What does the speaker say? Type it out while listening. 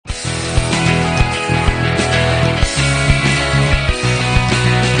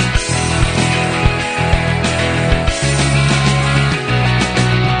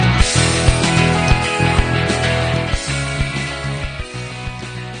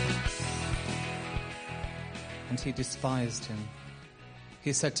and he despised him.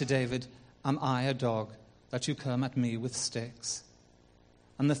 He said to David, "Am I a dog, that you come at me with sticks?"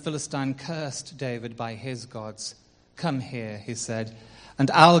 And the Philistine cursed David by his gods. "Come here," he said, "and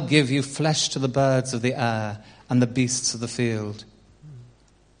I'll give you flesh to the birds of the air and the beasts of the field."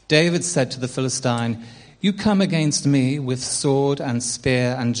 David said to the Philistine, "You come against me with sword and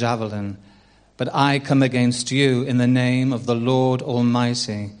spear and javelin, but I come against you in the name of the Lord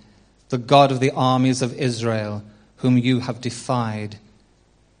Almighty, the God of the armies of Israel, whom you have defied.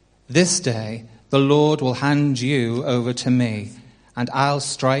 This day the Lord will hand you over to me, and I'll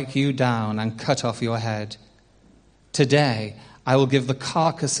strike you down and cut off your head. Today I will give the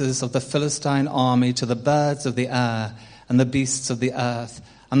carcasses of the Philistine army to the birds of the air and the beasts of the earth,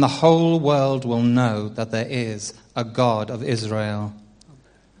 and the whole world will know that there is a God of Israel.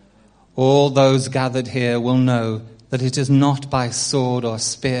 All those gathered here will know that it is not by sword or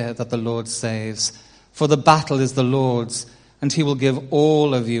spear that the Lord saves, for the battle is the Lord's, and he will give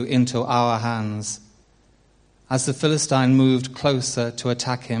all of you into our hands." As the Philistine moved closer to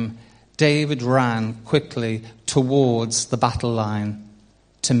attack him, David ran quickly towards the battle line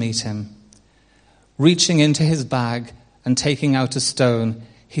to meet him. Reaching into his bag and taking out a stone,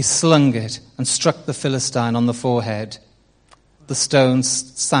 he slung it and struck the Philistine on the forehead. The stone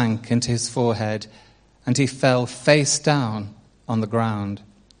sank into his forehead, and he fell face down on the ground.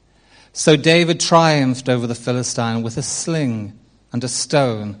 So David triumphed over the Philistine with a sling and a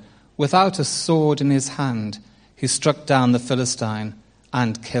stone. Without a sword in his hand, he struck down the Philistine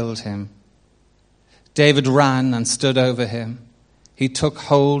and killed him. David ran and stood over him. He took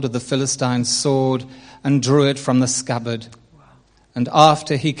hold of the Philistine's sword and drew it from the scabbard. And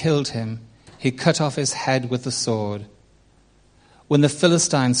after he killed him, he cut off his head with the sword. When the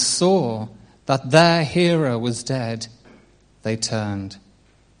Philistines saw that their hero was dead, they turned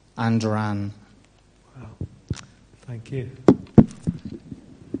and ran. Wow. Thank you.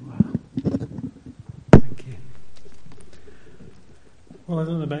 Wow. Thank you. Well, I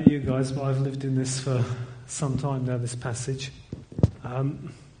don't know about you guys, but I've lived in this for some time now, this passage. I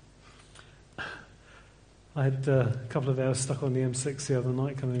had a couple of hours stuck on the M6 the other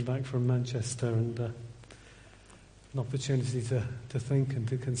night coming back from Manchester, and an opportunity to think and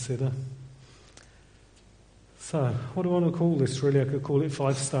to consider. So, what do I want to call this, really? I could call it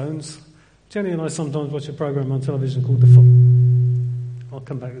Five Stones. Jenny and I sometimes watch a programme on television called I'll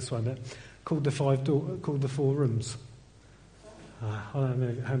come back this way a bit. Called The Four Rooms. I don't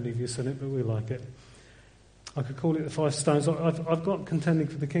know how many of you have seen it, but we like it. I could call it The Five Stones. I've got Contending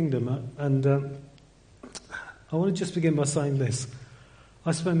for the Kingdom, and I want to just begin by saying this.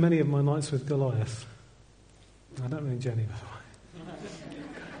 I spend many of my nights with Goliath. I don't mean Jenny, by the way.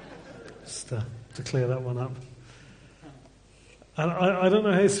 Just to clear that one up. And I don't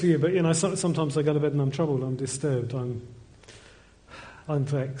know how it's for you, but sometimes I go to bed and I'm troubled, I'm disturbed, I'm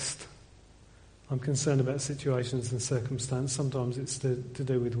vexed. I'm concerned about situations and circumstance. Sometimes it's to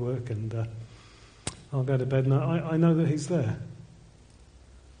do with work, and I'll go to bed and I know that he's there.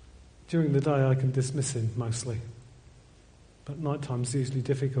 During the day I can dismiss him mostly, but night time's usually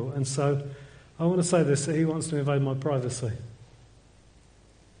difficult. And so I want to say this, that he wants to invade my privacy.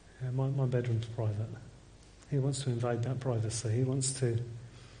 Yeah, my bedroom's private. He wants to invade that privacy. He wants to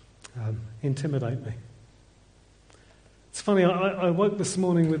intimidate me. It's funny, I woke this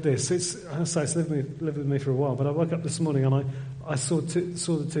morning with this. It's lived with me for a while, but I woke up this morning and I saw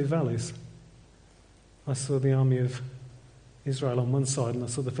the two valleys. I saw the army of Israel on one side, and I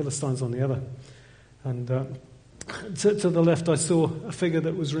saw the Philistines on the other. And to the left, I saw a figure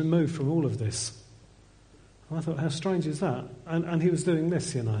that was removed from all of this. And I thought, how strange is that? And he was doing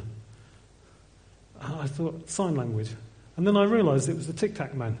this, I thought, sign language. And then I realised it was the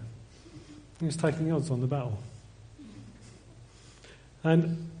tic-tac man. He was taking odds on the battle.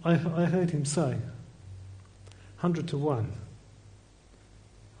 And I heard him say, 100 to 1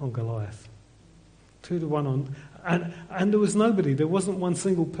 on Goliath. 2 to 1 on... And there was nobody, there wasn't one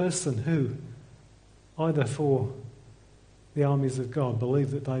single person who, either for the armies of God,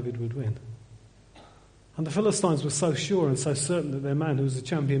 believed that David would win. And the Philistines were so sure and so certain that their man, who was a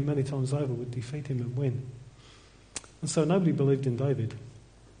champion many times over, would defeat him and win. And so nobody believed in David.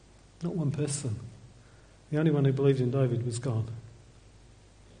 Not one person. The only one who believed in David was God.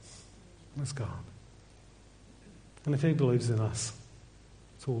 Was God. And if he believes in us,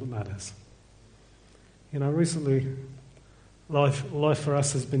 it's all that matters. Recently, life for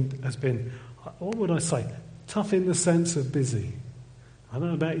us has been, what would I say, tough in the sense of busy. I don't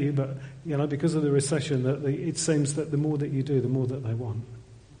know about you, but because of the recession, it seems that the more that you do, the more that they want.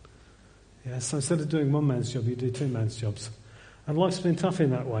 Yeah, so instead of doing one man's job, you do two man's jobs, and life's been tough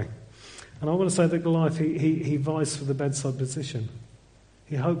in that way. And I want to say that Goliath, he vies for the bedside position.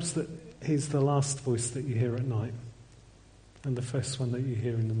 He hopes that he's the last voice that you hear at night and the first one that you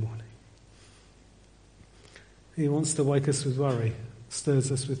hear in the morning. He wants to wake us with worry,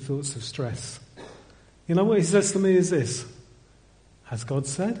 stirs us with thoughts of stress. You know what he says to me is this: has God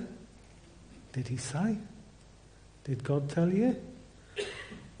said? Did he say? Did God tell you?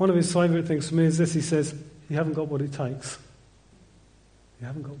 One of his favourite things for me is this: he says, you haven't got what it takes. You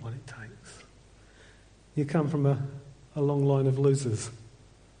haven't got what it takes. You come from a long line of losers.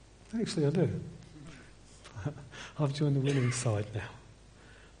 Actually, I do. I've joined the winning side now.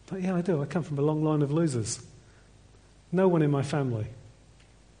 But yeah, I do. I come from a long line of losers. No one in my family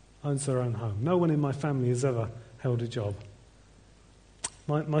owns their own home. No one in my family has ever held a job.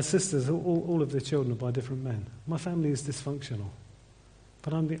 My sisters, all of their children are by different men. My family is dysfunctional.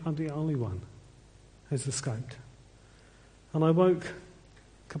 But I'm the only one who's escaped. And I woke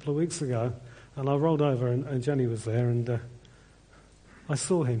a couple of weeks ago, and I rolled over, and Jenny was there, and I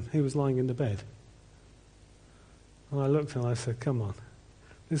saw him. He was lying in the bed. And I looked and I said, come on,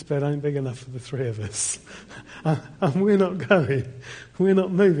 this bed ain't big enough for the three of us. And we're not going. We're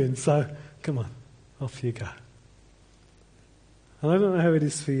not moving. So, come on, off you go. And I don't know how it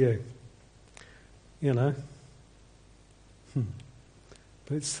is for you. You know.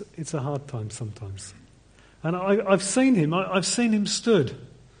 But it's a hard time sometimes. And I've seen him. I've seen him stood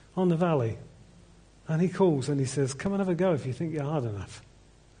on the valley. And he calls and he says, come and have a go if you think you're hard enough.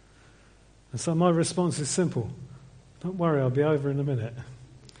 And so my response is simple. Don't worry, I'll be over in a minute.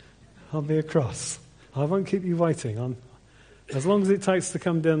 I'll be across. I won't keep you waiting. As long as it takes to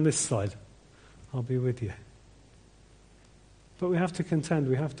come down this side, I'll be with you. But we have to contend,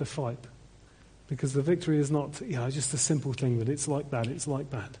 we have to fight. Because the victory is not, just a simple thing that it's like that, it's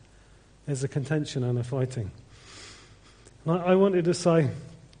like that. There's a contention and a fighting. And I wanted to say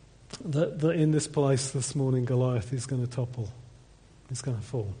that in this place this morning, Goliath is going to topple. He's going to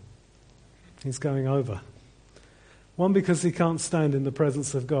fall. He's going over. One, because he can't stand in the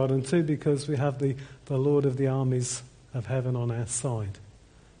presence of God, and two, because we have the Lord of the armies of heaven on our side,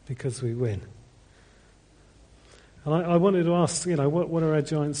 because we win. And I wanted to ask, what are our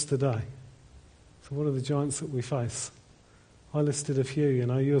giants today? So what are the giants that we face? I listed a few,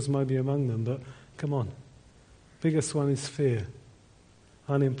 yours may be among them, but come on. Biggest one is fear,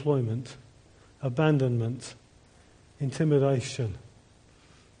 unemployment, abandonment, intimidation.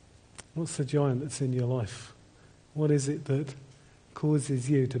 What's the giant that's in your life? What is it that causes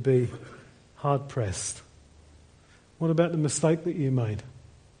you to be hard-pressed? What about the mistake that you made?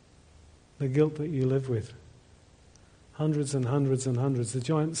 The guilt that you live with? Hundreds and hundreds and hundreds. The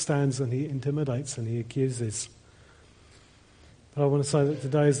giant stands and he intimidates and he accuses. But I want to say that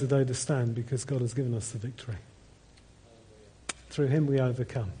today is the day to stand because God has given us the victory. Through him we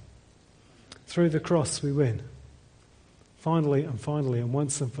overcome. Through the cross we win. Finally and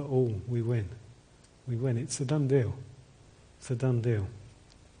once and for all we win. We win. It's a done deal. It's a done deal.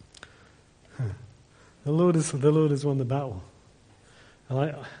 The Lord has won the battle.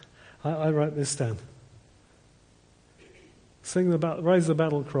 And I wrote this down. Raise the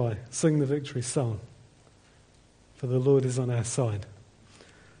battle cry. Sing the victory song. For the Lord is on our side.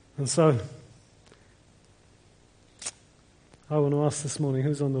 And so, I want to ask this morning,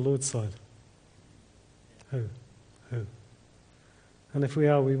 who's on the Lord's side? Who? And if we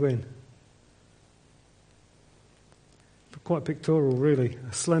are, we win. Quite pictorial, really.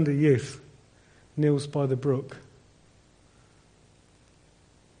 A slender youth kneels by the brook.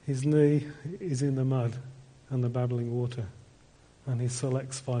 His knee is in the mud and the babbling water, and he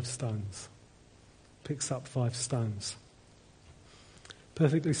selects 5 stones. Picks up 5 stones.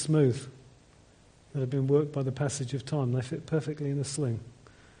 Perfectly smooth, that have been worked by the passage of time. They fit perfectly in a sling.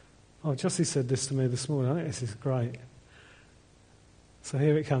 Oh, Jussie said this to me this morning. I think this is great. So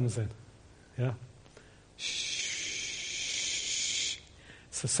here it comes then. Yeah? Shh.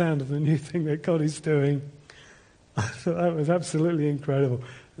 It's the sound of the new thing that God is doing. I thought that was absolutely incredible.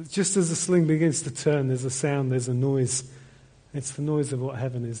 Just as the sling begins to turn, there's a sound, there's a noise. It's the noise of what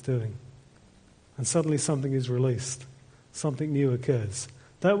heaven is doing. And suddenly something is released. Something new occurs.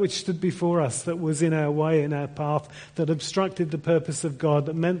 That which stood before us, that was in our way, in our path, that obstructed the purpose of God,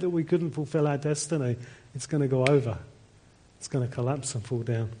 that meant that we couldn't fulfill our destiny, it's going to go over. It's going to collapse and fall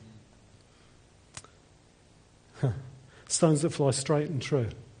down. Stones that fly straight and true.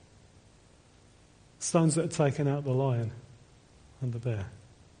 Stones that have taken out the lion and the bear.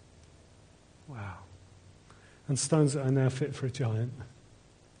 Wow. And stones that are now fit for a giant.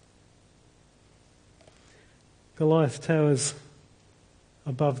 Goliath towers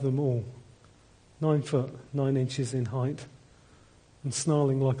above them all, 9 foot, 9 inches in height, and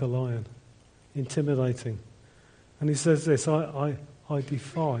snarling like a lion, intimidating. And he says this, I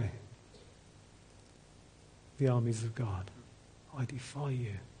defy the armies of God. I defy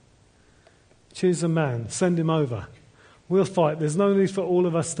you. Choose a man, send him over. We'll fight. There's no need for all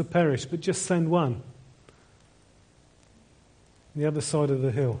of us to perish, but just send one. The other side of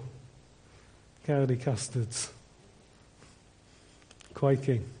the hill, cowardly custards,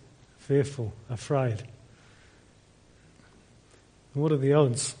 quaking, fearful, afraid. And what are the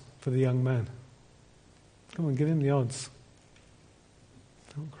odds for the young man? Come on, give him the odds.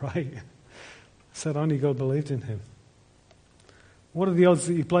 Oh, great. I said only God believed in him. What are the odds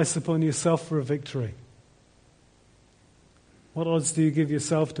that you place upon yourself for a victory? What odds do you give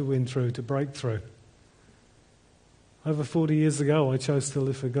yourself to win through, to break through? Over 40 years ago, I chose to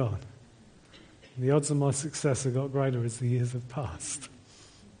live for God. The odds of my success have got greater as the years have passed.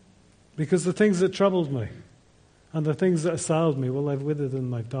 Because the things that troubled me and the things that assailed me, well, they've withered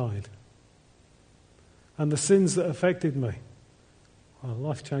and they've died. And the sins that affected me, well,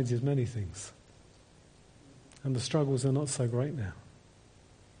 life changes many things. And the struggles are not so great now.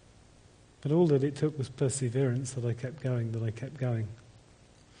 But all that it took was perseverance, that I kept going.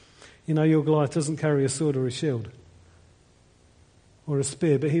 You know, your Goliath doesn't carry a sword or a shield or a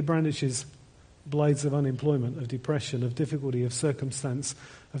spear, but he brandishes blades of unemployment, of depression, of difficulty, of circumstance,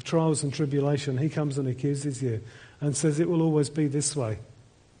 of trials and tribulation. He comes and accuses you and says it will always be this way.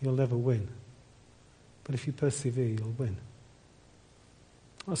 You'll never win. But if you persevere, you'll win.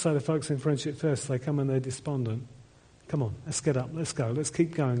 I say to folks in Friendship First, they come and they're despondent. Come on, let's get up, let's go, let's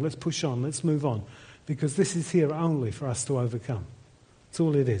keep going, let's push on, let's move on. Because this is here only for us to overcome. That's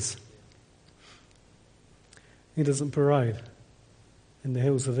all it is. He doesn't parade in the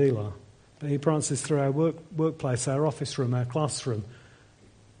hills of Elah, but he prances through our workplace, our office room, our classroom.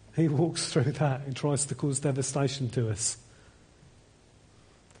 He walks through that and tries to cause devastation to us.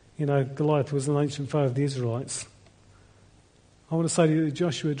 You know, Goliath was an ancient foe of the Israelites. I want to say to you that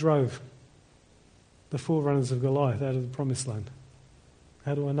Joshua drove the forerunners of Goliath out of the promised land.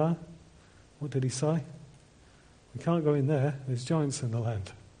 How do I know? What did he say? We can't go in there. There's giants in the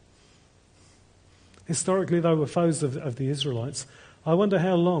land. Historically, they were foes of the Israelites. I wonder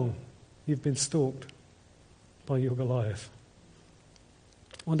how long you've been stalked by your Goliath.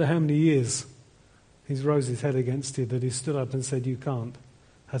 I wonder how many years he's rose his head against you, that he stood up and said, you can't.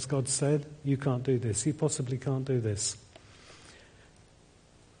 Has God said, you can't do this? You possibly can't do this.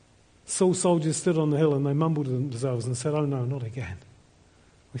 Saul's soldiers stood on the hill and they mumbled to themselves and said, oh no, not again.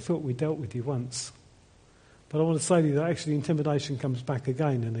 We thought we dealt with you once. But I want to say to you that actually intimidation comes back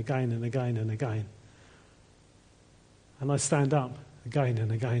again and again and again and again. And I stand up again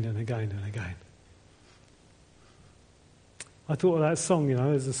and again and again and again. I thought of that song, you know,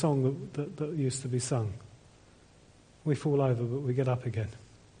 there's a song that used to be sung. We fall over, but we get up again.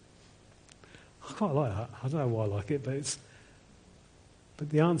 I quite like that. I don't know why I like it, but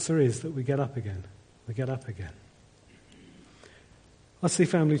the answer is that we get up again. We get up again. I see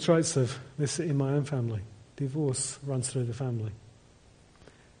family traits of this in my own family. Divorce runs through the family.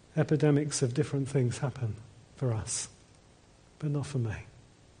 Epidemics of different things happen for us, but not for me.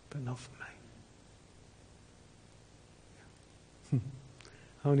 But not for me.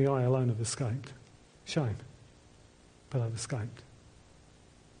 Only I alone have escaped. Shame, but I've escaped.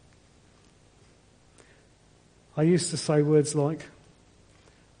 I used to say words like,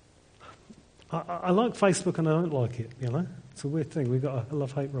 I like Facebook and I don't like it, you know. It's a weird thing. We've got a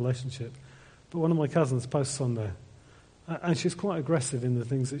love-hate relationship. But one of my cousins posts on there. And she's quite aggressive in the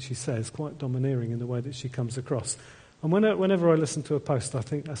things that she says, quite domineering in the way that she comes across. And whenever I listen to a post, I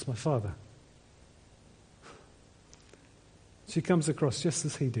think, that's my father. She comes across just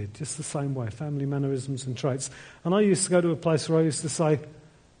as he did, just the same way, family mannerisms and traits. And I used to go to a place where I used to say,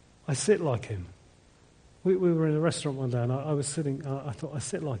 I sit like him. We were in a restaurant one day and I was sitting, I thought, I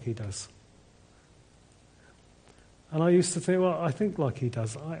sit like he does. And I used to think, well, I think like he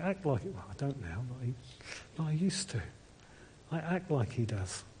does. I act like it. Well, I don't now, but I used to. I act like he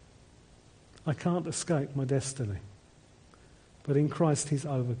does. I can't escape my destiny. But in Christ he's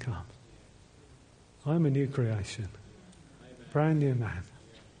overcome. I'm a new creation. Brand new man.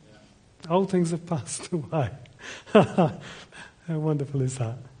 Old things have passed away. How wonderful is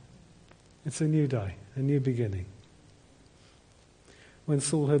that? It's a new day, a new beginning. When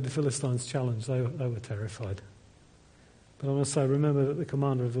Saul heard the Philistines challenge, they were terrified. But I want to say, remember that the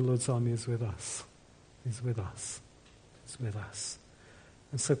commander of the Lord's army is with us. He's with us. He's with us.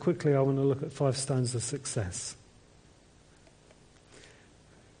 And so quickly I want to look at 5 stones of success.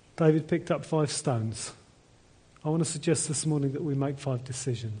 David picked up 5 stones. I want to suggest this morning that we make 5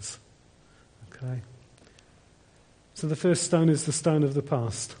 decisions. Okay? So the first stone is the stone of the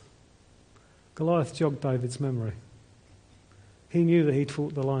past. Goliath jogged David's memory. He knew that he'd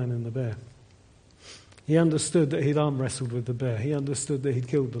fought the lion and the bear. He understood that he'd arm wrestled with the bear. He understood that he'd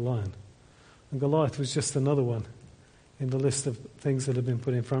killed the lion. And Goliath was just another one in the list of things that had been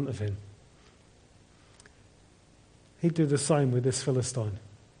put in front of him. He'd do the same with this Philistine.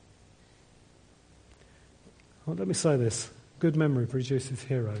 Well, let me say this. Good memory produces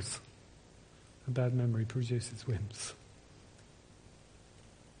heroes. A bad memory produces wimps.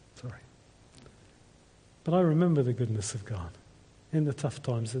 Sorry. But I remember the goodness of God. In the tough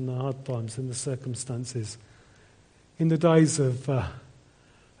times, in the hard times, in the circumstances. In the days of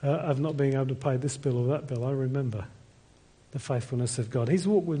not being able to pay this bill or that bill, I remember the faithfulness of God. He's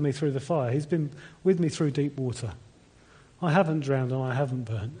walked with me through the fire. He's been with me through deep water. I haven't drowned and I haven't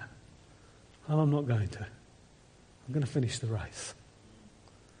burnt. And I'm not going to. I'm going to finish the race.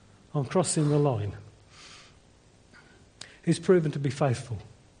 I'm crossing the line. He's proven to be faithful.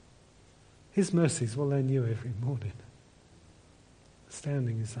 His mercies, well, they're new every morning.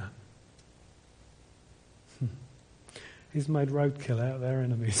 Astounding is that. He's made roadkill out of our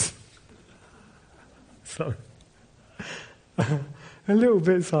enemies. So, a little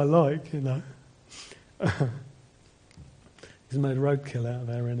bits I like, you know. He's made roadkill out of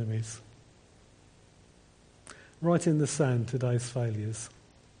our enemies. Write in the sand today's failures,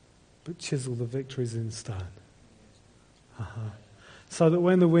 but chisel the victories in stone. So that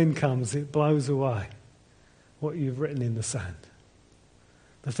when the wind comes, it blows away what you've written in the sand.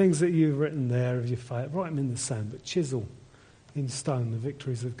 The things that you've written there of your faith, write them in the sand, but chisel in stone the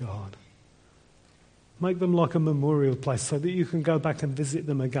victories of God. Make them like a memorial place so that you can go back and visit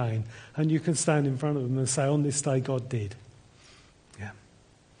them again and you can stand in front of them and say, on this day God did. Yeah.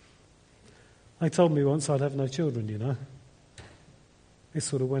 They told me once I'd have no children, you know. It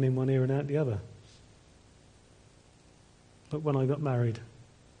sort of went in one ear and out the other. But when I got married,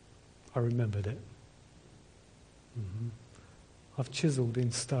 I remembered it. I've chiselled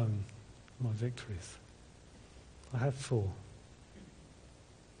in stone my victories. I have 4.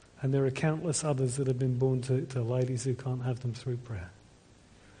 And there are countless others that have been born to ladies who can't have them through prayer.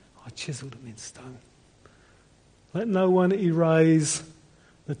 I chiselled them in stone. Let no one erase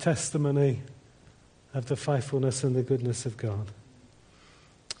the testimony of the faithfulness and the goodness of God.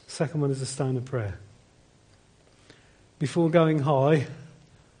 Second one is a stone of prayer. Before going high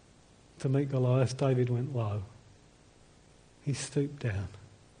to meet Goliath, David went low. He stooped down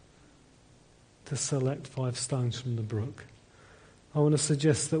to select 5 stones from the brook. I want to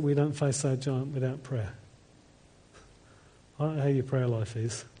suggest that we don't face our giant without prayer. I don't know how your prayer life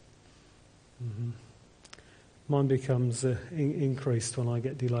is. Mine becomes increased when I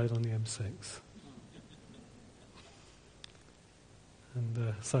get delayed on the M6.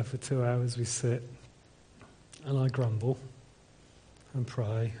 And so for 2 hours we sit and I grumble and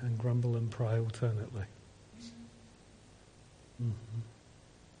pray and grumble and pray alternately.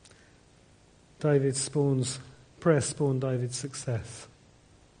 Prayer spawned David's success.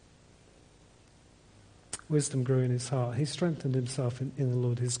 Wisdom grew in his heart. He strengthened himself in the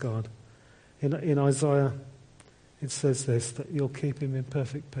Lord his God. In Isaiah, it says this, that you'll keep him in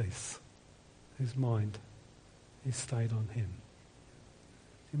perfect peace. His mind is stayed on him.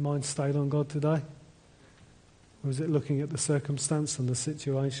 Your mind stayed on God today? Or is it looking at the circumstance and the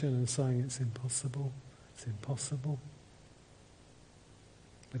situation and saying it's impossible? It's impossible.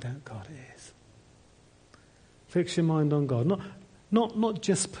 Without God it is. Fix your mind on God. Not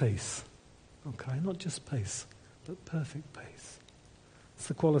just peace. Okay, not just peace, but perfect peace. It's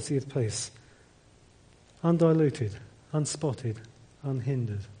the quality of peace. Undiluted, unspotted,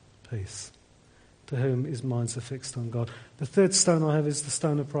 unhindered peace. To whom his minds are fixed on God. The third stone I have is the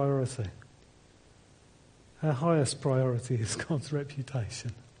stone of priority. Our highest priority is God's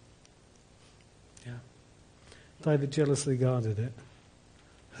reputation. Yeah. David jealously guarded it.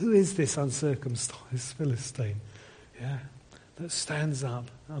 Who is this uncircumcised Philistine? Yeah, that stands up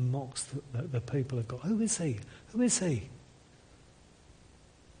and mocks the people of God. Who is he? Who is he?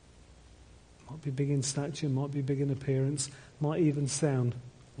 Might be big in stature, might be big in appearance, might even sound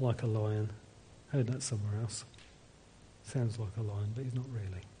like a lion. I heard that somewhere else. Sounds like a lion, but he's not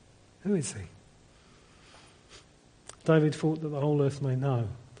really. Who is he? David thought that the whole earth may know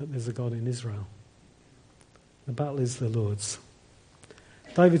that there's a God in Israel. The battle is the Lord's.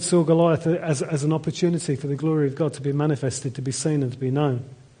 David saw Goliath as an opportunity for the glory of God to be manifested, to be seen and to be known.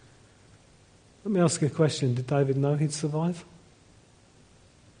 Let me ask you a question. Did David know he'd survive?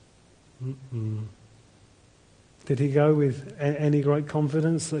 Did he go with any great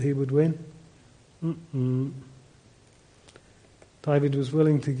confidence that he would win? David was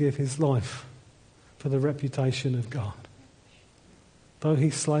willing to give his life for the reputation of God. Though he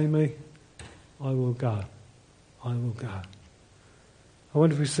slay me, I will go. I will go. I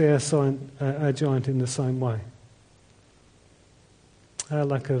wonder if we see our giant in the same way. Our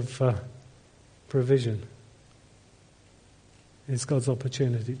lack of provision is God's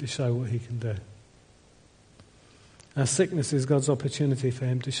opportunity to show what he can do. Our sickness is God's opportunity for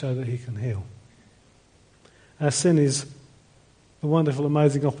him to show that he can heal. Our sin is a wonderful,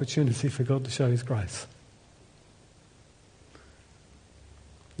 amazing opportunity for God to show his grace.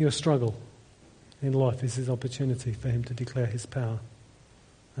 Your struggle in life is his opportunity for him to declare his power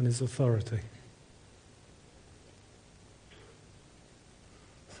and his authority.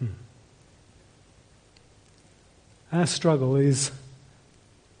 Our struggle is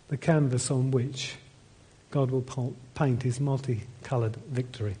the canvas on which God will paint his multicoloured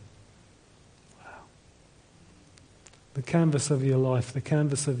victory. Wow. The canvas of your life, the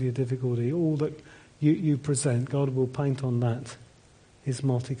canvas of your difficulty, all that you present, God will paint on that his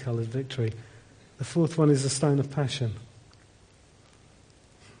multicoloured victory. The fourth one is the stone of passion.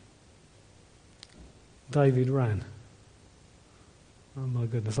 David ran. Oh my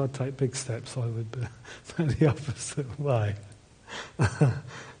goodness, I'd take big steps, I would go the opposite way.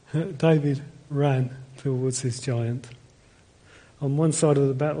 David ran towards his giant. On one side of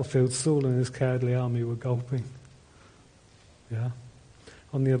the battlefield, Saul and his cowardly army were gulping. Yeah.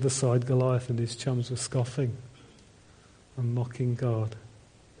 On the other side, Goliath and his chums were scoffing and mocking God.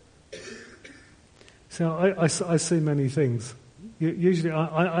 So I see many things. Usually,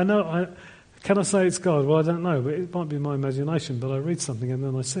 I know... Can I say it's God? Well, I don't know, but it might be my imagination, but I read something and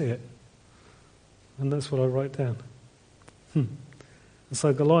then I see it. And that's what I write down. And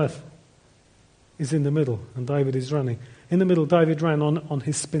so Goliath is in the middle and David is running. In the middle, David ran on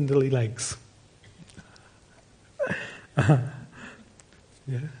his spindly legs. Yeah.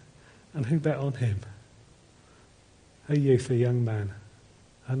 And who bet on him? A youth, a young man,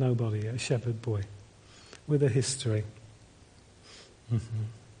 a nobody, a shepherd boy with a history.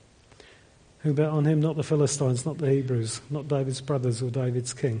 Who bet on him? Not the Philistines, not the Hebrews, not David's brothers or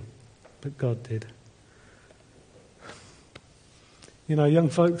David's king, but God did. You know, young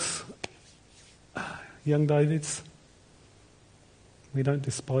folks, young Davids, we don't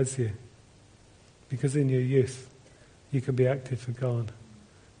despise you, because in your youth you can be active for God.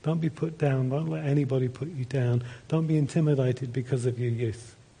 Don't be put down, don't let anybody put you down, don't be intimidated because of your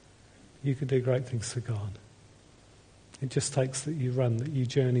youth. You can do great things for God. It just takes that you run, that you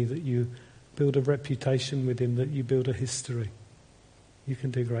journey, that you build a reputation with him, that you build a history. You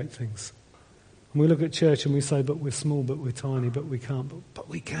can do great things. And we look at church and we say, but we're small, but we're tiny, but we can't. But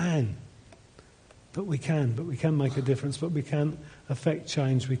we can. But we can make a difference, but we can affect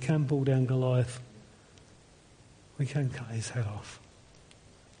change. We can pull down Goliath. We can cut his head off.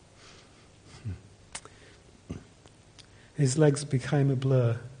 His legs became a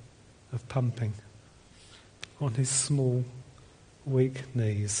blur of pumping on his small, weak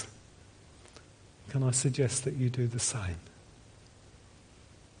knees. Can I suggest that you do the same?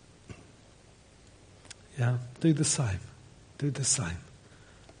 Yeah, do the same. Do the same.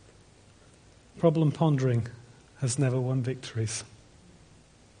 Problem pondering has never won victories.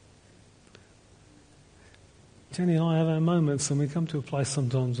 Jenny and I have our moments and we come to a place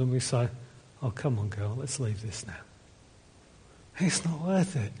sometimes and we say, oh, come on, girl, let's leave this now. It's not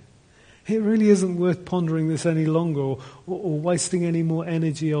worth it. It really isn't worth pondering this any longer or wasting any more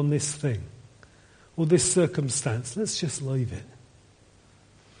energy on this thing or this circumstance. Let's just leave it.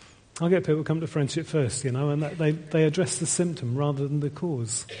 I get people come to Friendship First, and they address the symptom rather than the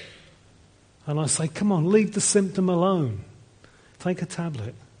cause. And I say, come on, leave the symptom alone. Take a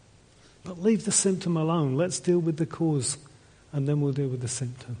tablet. But leave the symptom alone. Let's deal with the cause and then we'll deal with the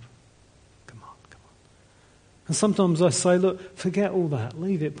symptom. Come on. And sometimes I say, look, forget all that.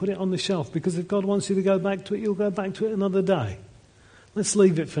 Leave it. Put it on the shelf, because if God wants you to go back to it, you'll go back to it another day. Let's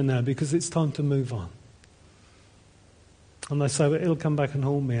leave it for now because it's time to move on. And they say, well, it'll come back and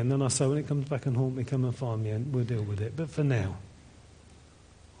haunt me. And then I say, when it comes back and haunt me, come and find me and we'll deal with it. But for now,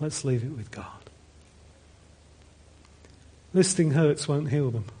 let's leave it with God. Listing hurts won't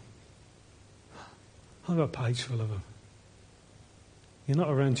heal them. I've got a page full of them. You're not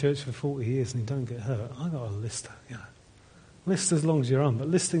around church for 40 years and you don't get hurt. I've got a list. List as long as you're on, but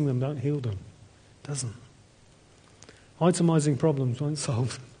listing them don't heal them. Doesn't. Itemising problems won't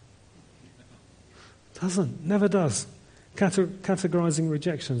solve them. Doesn't. Never does. Categorising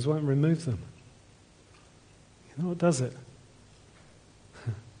rejections won't remove them. You know what does it?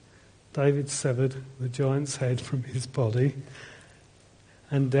 David severed the giant's head from his body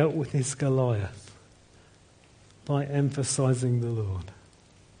and dealt with his Goliath by emphasising the Lord.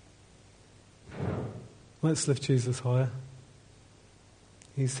 Let's lift Jesus higher.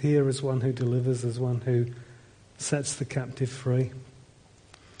 He's here as one who delivers, as one who sets the captive free.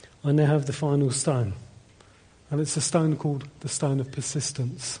 I now have the final stone. And it's a stone called the stone of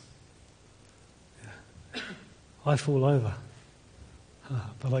persistence. Yeah. I fall over,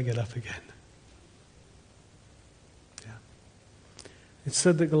 but I get up again. Yeah. It's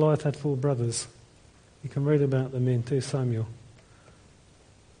said that Goliath had 4 brothers. You can read about them in 2 Samuel.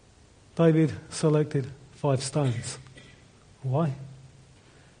 David selected 5 stones. Why?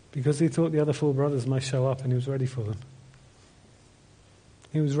 Because he thought the other 4 brothers may show up and he was ready for them.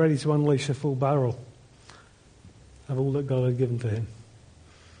 He was ready to unleash a full barrel of all that God had given to him.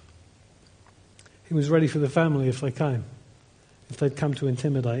 He was ready for the family if they came. If they'd come to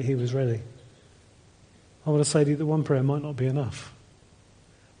intimidate, he was ready. I want to say to you that one prayer might not be enough.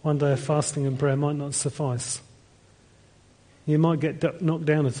 One day of fasting and prayer might not suffice. You might get knocked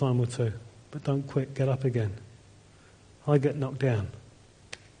down a time or 2, but don't quit, get up again. I get knocked down,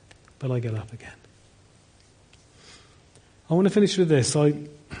 but I get up again. I want to finish with this.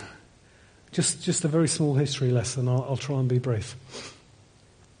 Just a very small history lesson. I'll try and be brief.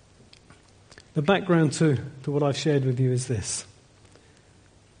 The background to what I've shared with you is this.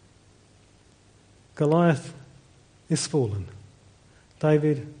 Goliath is fallen.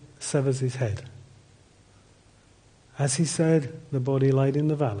 David severs his head. As he said, the body laid in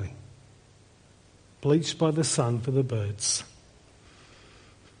the valley, bleached by the sun for the birds.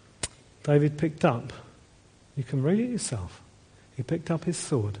 David picked up, you can read it yourself, he picked up his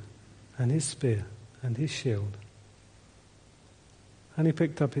sword and his spear and his shield, and he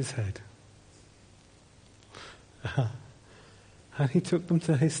picked up his head. And he took them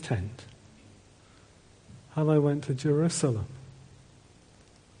to his tent, and they went to Jerusalem.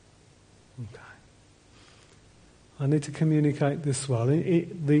 Okay. I need to communicate this well.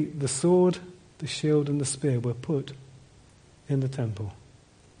 The sword, the shield and the spear were put in the temple.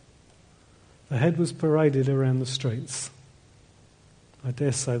 The head was paraded around the streets. I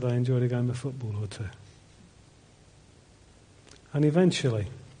dare say they enjoyed a game of football or 2. And eventually,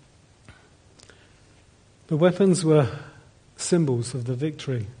 the weapons were symbols of the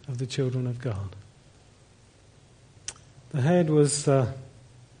victory of the children of God. The head was...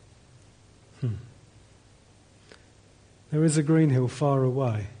 There is a green hill far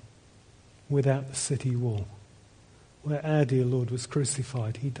away, without the city wall, where our dear Lord was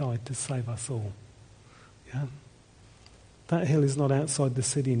crucified. He died to save us all. Yeah? That hill is not outside the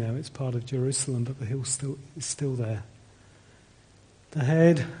city now. It's part of Jerusalem, but the hill is still there. The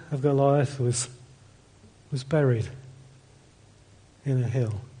head of Goliath was buried in a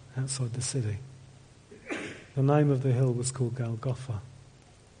hill outside the city. The name of the hill was called Golgotha,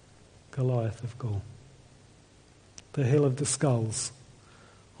 Goliath of Gaul. The hill of the skulls.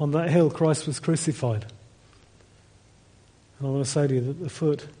 On that hill, Christ was crucified. And I want to say to you that the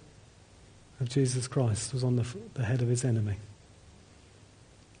foot of Jesus Christ was on the head of his enemy.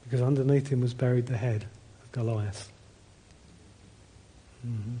 Because underneath him was buried the head of Goliath.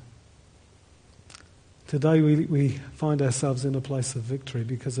 Mm-hmm. Today we find ourselves in a place of victory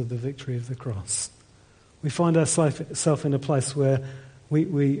because of the victory of the cross. We find ourselves in a place where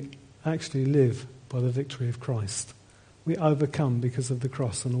we actually live by the victory of Christ. We overcome because of the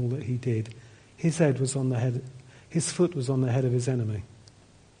cross and all that he did. His head was on the head, his foot was on the head of his enemy.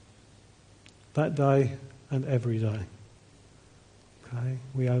 That day and every day. Okay,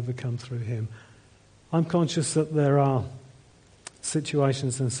 we overcome through him. I'm conscious that there are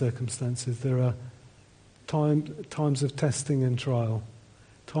situations and circumstances. There are times of testing and trial.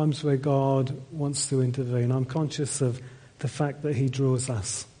 Times where God wants to intervene. I'm conscious of the fact that he draws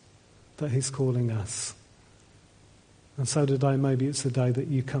us, that he's calling us. And so today, maybe it's a day that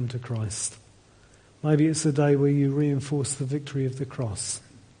you come to Christ. Maybe it's a day where you reinforce the victory of the cross,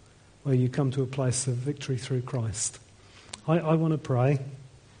 where you come to a place of victory through Christ. I want to pray.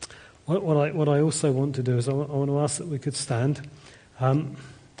 What I also want to do is I want to ask that we could stand. I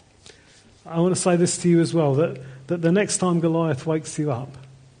want to say this to you as well, that the next time Goliath wakes you up,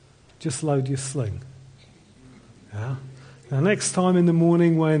 just load your sling. Yeah? The next time in the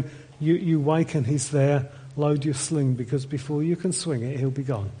morning when you wake and he's there, load your sling, because before you can swing it, he'll be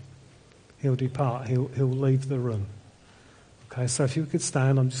gone. He'll depart. He'll leave the room. Okay, so if you could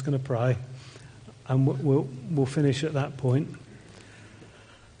stand, I'm just going to pray, and we'll finish at that point.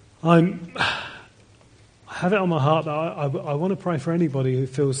 I have it on my heart that I want to pray for anybody who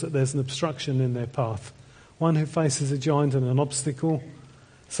feels that there's an obstruction in their path, one who faces a giant and an obstacle,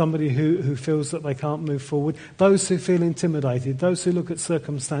 somebody who feels that they can't move forward, those who feel intimidated, those who look at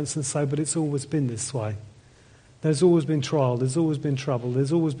circumstance and say, but it's always been this way. There's always been trial, there's always been trouble,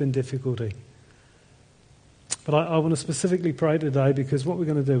 there's always been difficulty. But I want to specifically pray today because what we're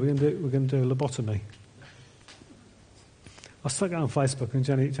going to do, we're going to do a lobotomy. I stuck it on Facebook, and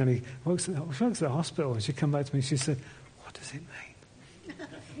Jenny works at the hospital, and she came back to me and she said, "What does it mean?"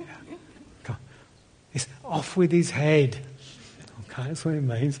 God, it's off with his head. Okay, that's what it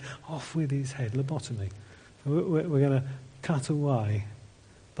means. Off with his head, lobotomy. We're going to cut away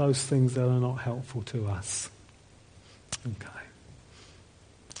those things that are not helpful to us. Okay.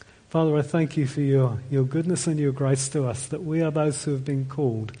 Father, I thank you for your goodness and your grace to us, that we are those who have been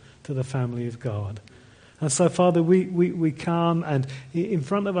called to the family of God. And so, Father, we come, and in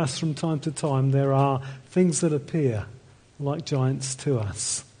front of us from time to time there are things that appear like giants to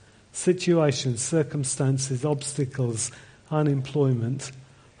us. Situations, circumstances, obstacles, unemployment,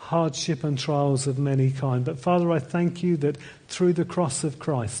 hardship and trials of many kind. But Father, I thank you that through the cross of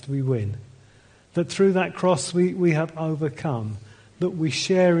Christ we win. That through that cross we have overcome. That we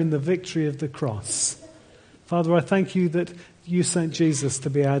share in the victory of the cross. Father, I thank you that you sent Jesus to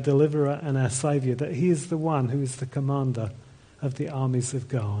be our deliverer and our saviour. That he is the one who is the commander of the armies of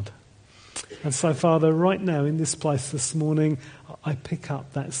God. And so, Father, right now in this place this morning, I pick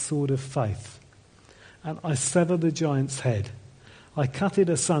up that sword of faith. And I sever the giant's head. I cut it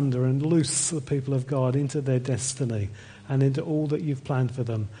asunder and loose the people of God into their destiny and into all that you've planned for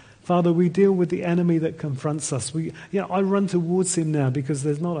them. Father, we deal with the enemy that confronts us. I run towards him now because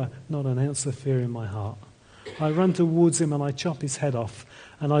there's not an ounce of fear in my heart. I run towards him and I chop his head off,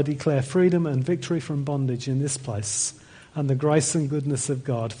 and I declare freedom and victory from bondage in this place and the grace and goodness of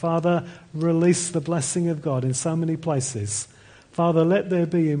God. Father, release the blessing of God in so many places. Father, let there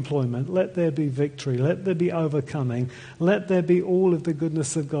be employment, let there be victory, let there be overcoming, let there be all of the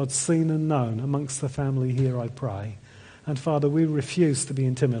goodness of God seen and known amongst the family here, I pray. And Father, we refuse to be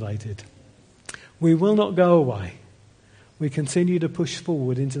intimidated. We will not go away. We continue to push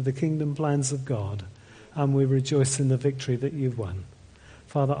forward into the kingdom plans of God, and we rejoice in the victory that you've won.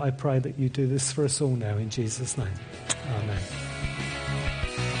 Father, I pray that you do this for us all now in Jesus' name. Amen.